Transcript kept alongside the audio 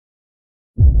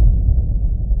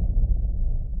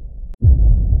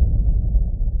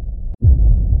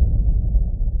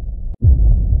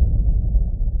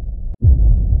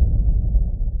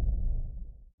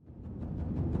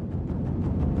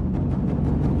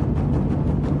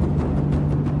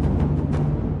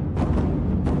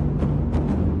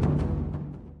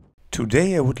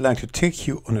Today I would like to take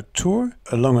you on a tour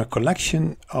along a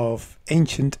collection of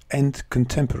ancient and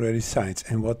contemporary sites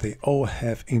and what they all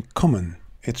have in common.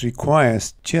 It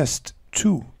requires just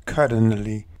two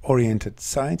cardinally oriented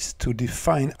sites to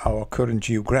define our current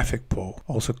geographic pole,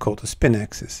 also called the spin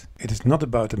axis. It is not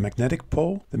about the magnetic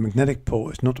pole. The magnetic pole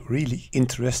is not really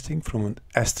interesting from an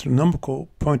astronomical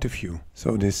point of view.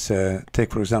 So this,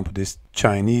 take for example this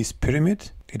Chinese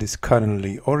pyramid. It is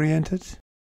cardinally oriented.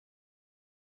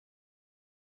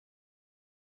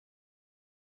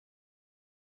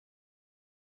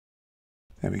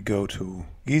 Then we go to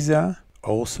Giza,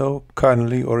 also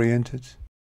cardinally oriented.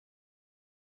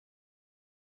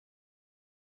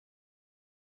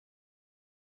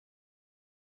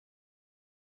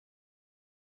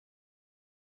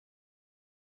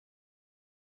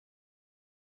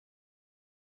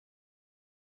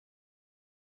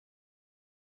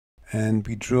 And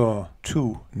we draw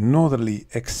two northerly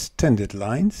extended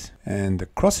lines, and the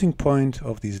crossing point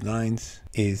of these lines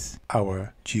is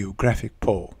our geographic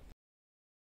pole.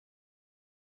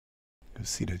 You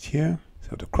see that here.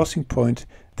 So the crossing point,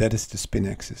 that is the spin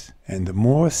axis. And the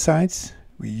more sites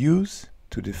we use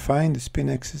to define the spin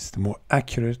axis, the more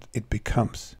accurate it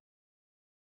becomes.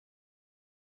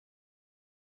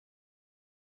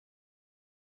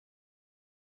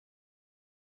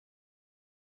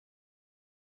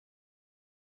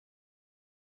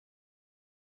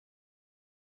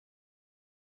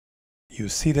 You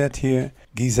see that here,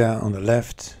 Giza on the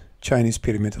left, Chinese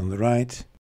pyramid on the right.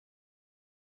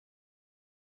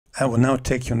 I will now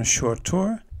take you on a short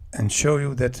tour and show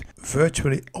you that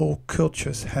virtually all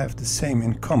cultures have the same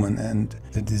in common, and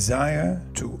the desire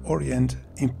to orient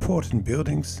important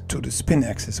buildings to the spin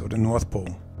axis or the North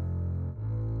Pole.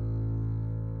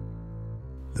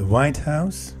 The White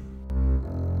House,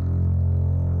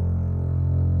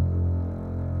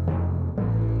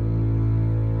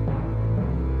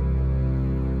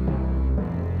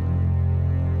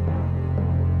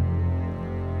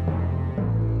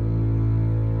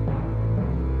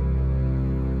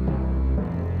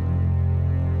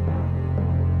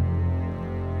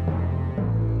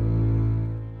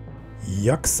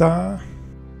 Yaksa,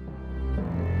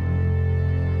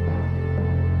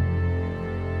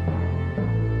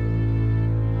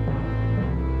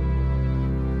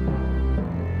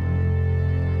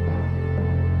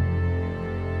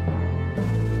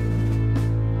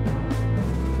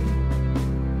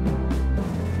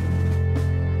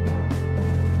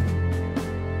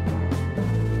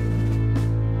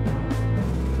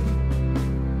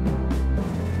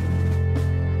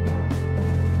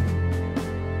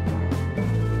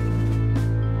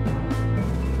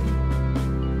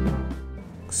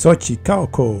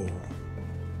 Xochicalco.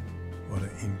 What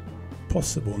an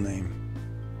impossible name.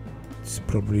 It's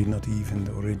probably not even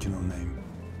the original name.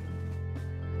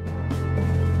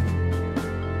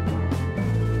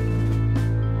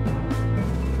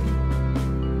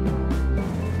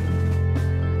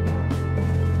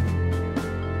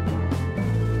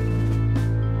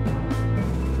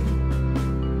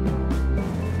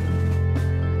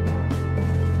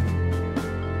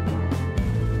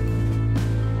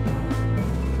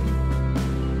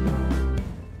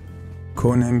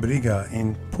 Coimbra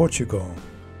in Portugal.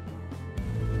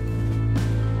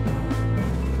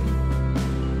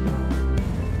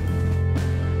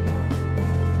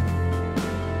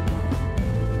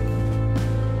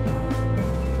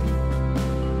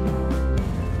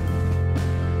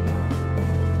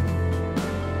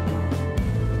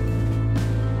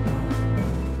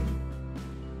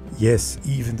 Yes,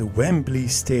 even the Wembley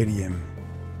Stadium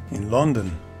in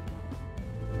London.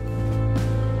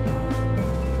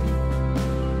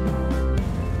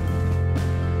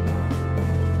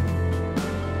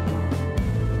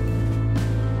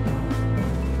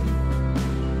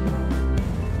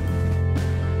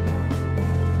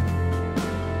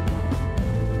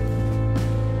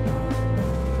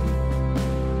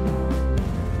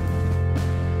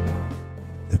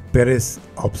 Paris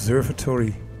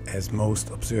Observatory, as most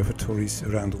observatories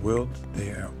around the world, they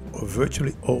are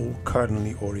virtually all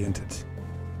cardinally oriented.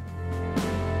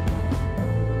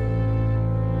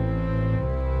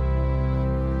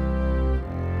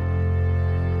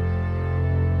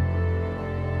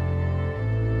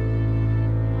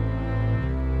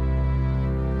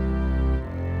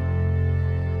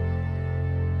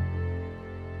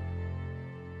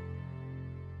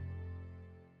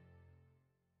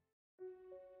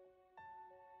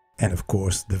 And of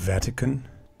course the Vatican.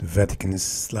 The Vatican is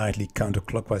slightly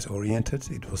counterclockwise oriented.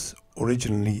 It was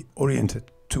originally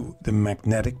oriented to the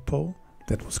magnetic pole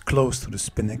that was close to the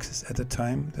spin axis at the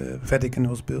time the Vatican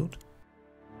was built.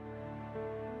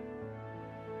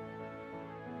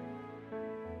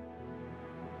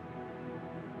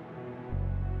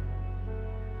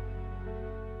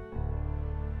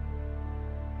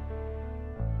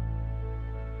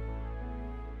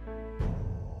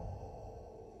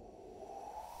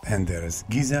 And there is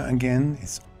Giza again.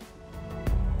 It's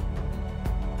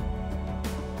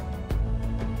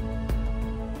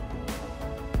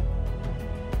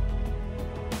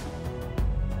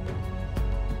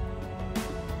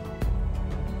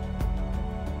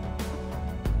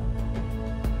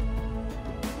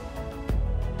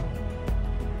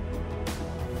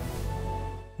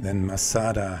then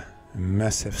Masada, a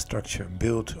massive structure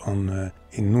built on an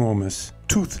enormous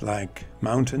tooth-like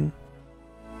mountain.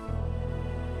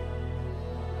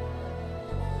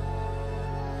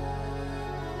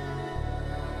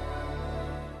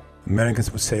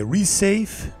 Americans would say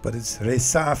Resave, but it's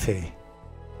Resave.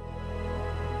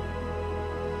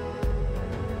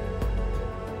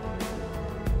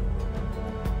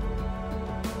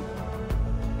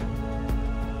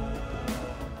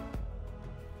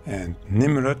 And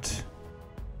Nimrod.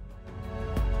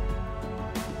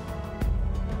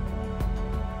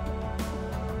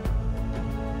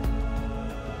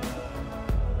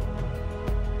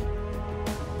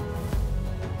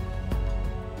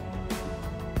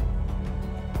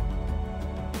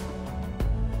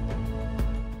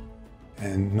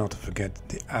 And not to forget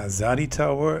the Azadi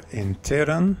Tower in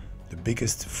Tehran, the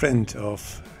biggest friend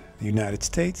of the United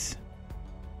States.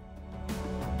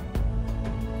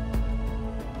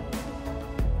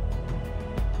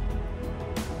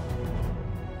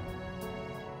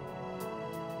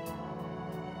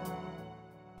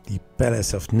 The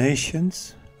Palace of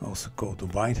Nations, also called the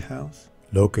White House,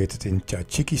 located in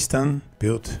Tajikistan,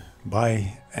 built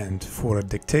by and for a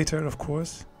dictator, of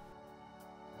course.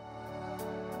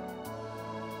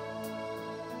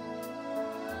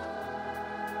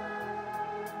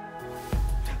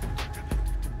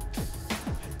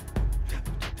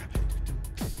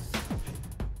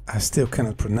 I still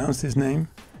cannot pronounce this name.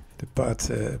 The Pat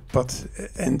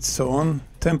and so on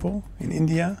temple in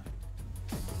India.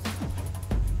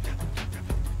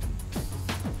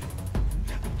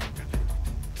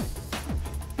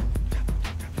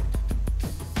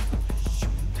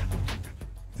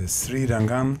 The Sri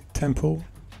Rangam temple.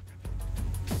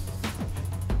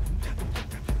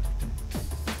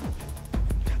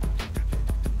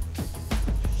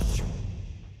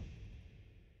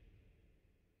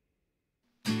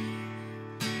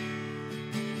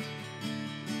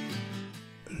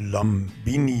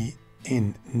 Lumbini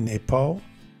in Nepal.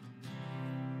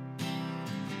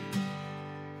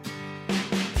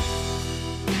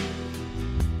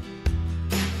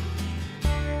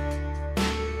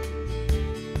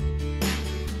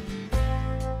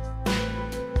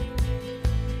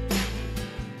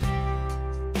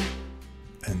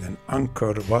 And then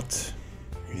Angkor Wat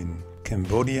in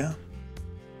Cambodia.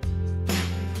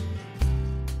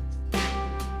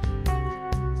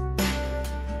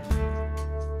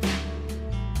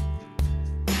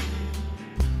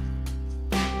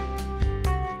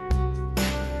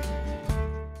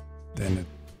 Then a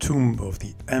tomb of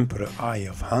the Emperor Ai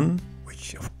of Han,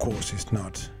 which of course is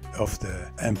not of the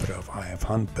Emperor of Ai of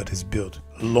Han, but is built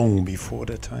long before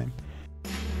that time.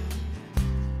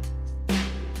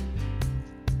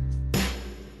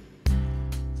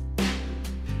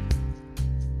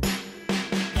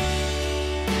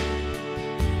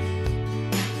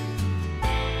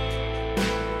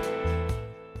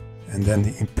 And then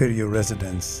the Imperial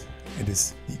Residence. It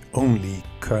is the only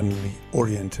currently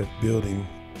oriented building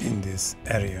in this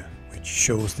area, which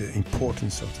shows the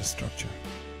importance of the structure.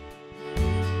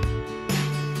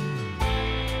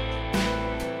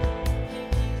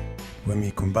 When we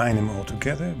combine them all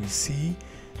together, we see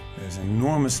there's an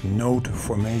enormous node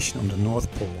formation on the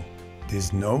North Pole.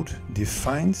 This node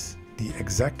defines the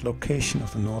exact location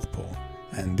of the North Pole.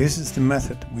 And this is the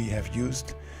method we have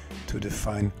used to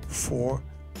define 4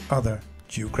 other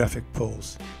geographic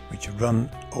poles which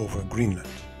run over Greenland.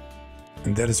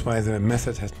 And that is why the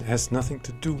method has nothing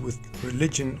to do with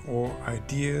religion or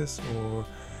ideas or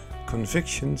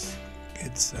convictions.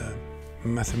 It's a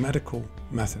mathematical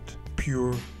method,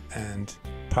 pure and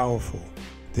powerful.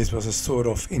 This was a sort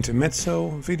of intermezzo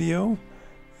video,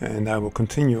 and I will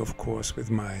continue, of course,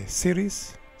 with my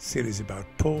series about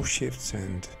pole shifts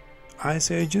and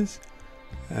ice ages.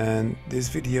 And this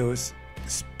video is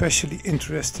especially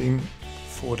interesting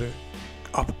for the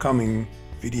upcoming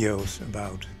videos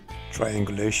about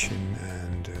triangulation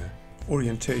and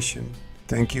orientation.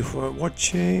 Thank you for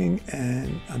watching,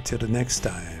 and until the next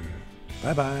time,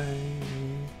 bye bye.